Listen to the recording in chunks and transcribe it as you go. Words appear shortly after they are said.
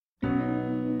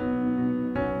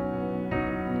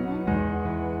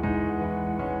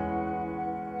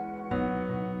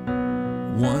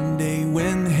One day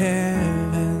when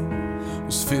heaven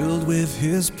was filled with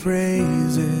his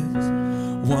praises,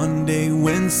 one day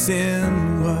when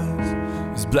sin was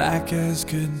as black as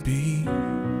could be,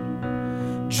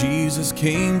 Jesus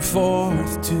came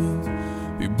forth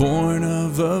to be born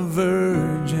of a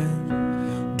virgin,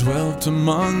 dwelt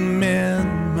among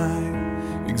men,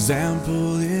 my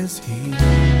example is he.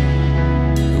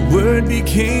 The Word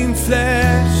became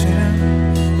flesh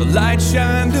and the light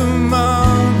shined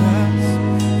among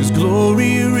us, his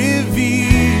glory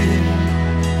revealed.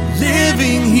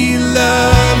 Living he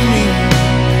loved me,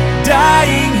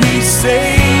 dying he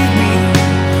saved me,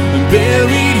 and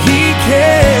buried he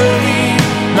carried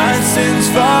my sins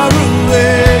far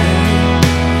away.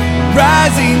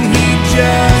 Rising he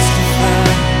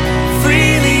justified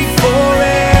freely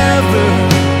forever.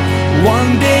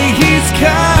 One day he's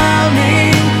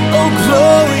coming, oh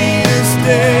glorious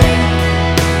day,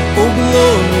 oh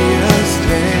glorious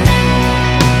day.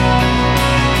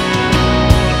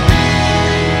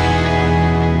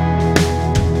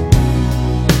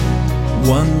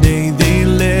 One day they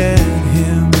led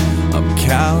him up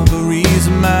Calvary's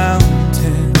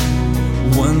mountain.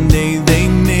 One day they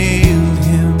nailed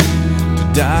him to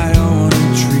die on a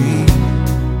tree.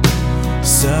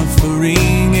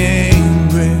 Suffering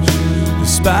anguish,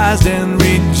 despised and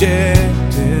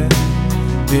rejected,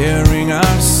 bearing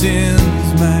our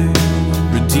sins, my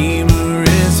Redeemer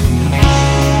is he.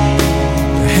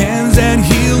 The hands that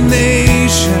heal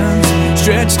nations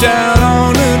stretched out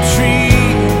on a tree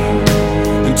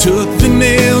and took the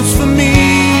nails for me.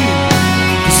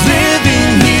 'Cause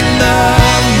living he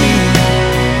loved me,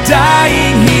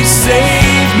 dying he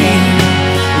saved me,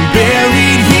 and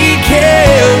buried he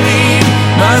carried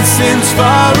my sins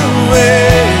far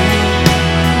away.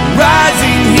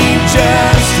 Rising he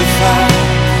justified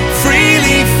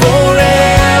freely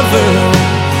forever.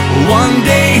 One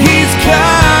day he's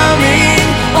coming,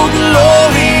 oh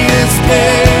glorious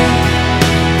day,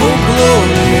 oh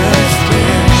glorious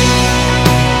day.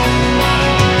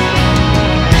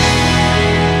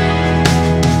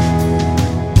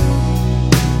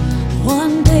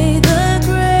 One day the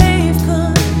grave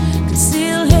could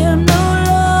conceal him no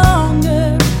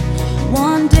longer.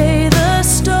 One day the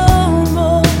stone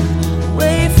rolled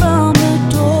away from the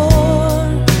door.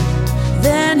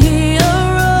 Then he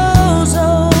arose,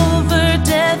 over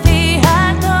death he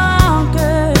had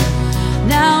conquered.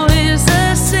 Now is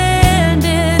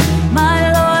ascended, my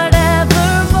Lord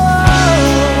evermore.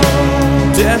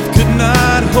 Death could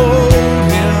not hold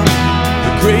him,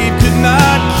 the grave could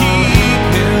not keep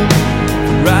him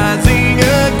from rising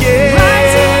again.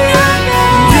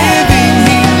 Living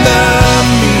he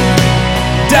loved me,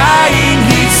 dying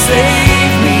he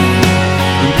saved me,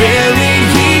 and buried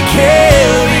he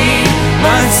carried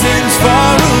my sins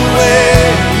far away.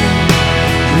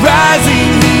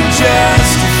 Rising he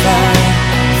justified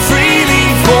freely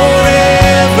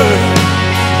forever.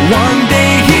 One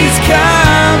day he's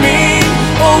coming,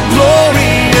 oh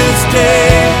glorious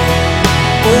day,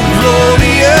 oh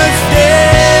glorious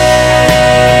day,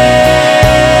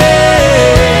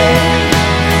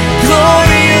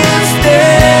 glorious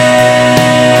day.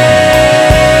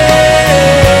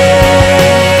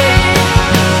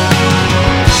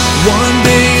 One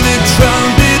day the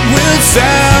trumpet will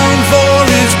sound for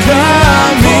his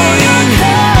coming.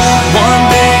 One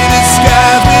day the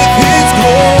skies with his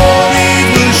glory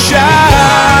will shine.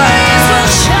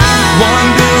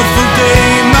 Wonderful day,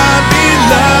 my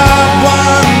beloved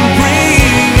one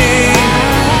bringing.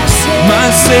 My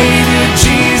Savior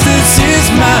Jesus is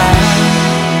mine.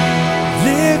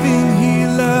 Living he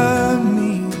loved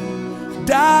me,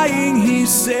 dying he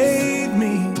saved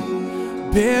me,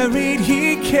 buried he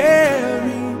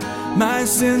carried my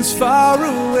sins far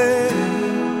away.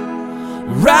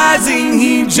 Rising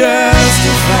he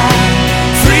justified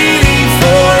freely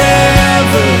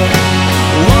forever.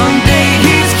 One day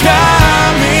he's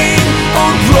coming,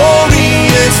 oh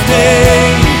glorious day,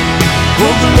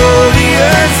 oh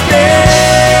glorious day.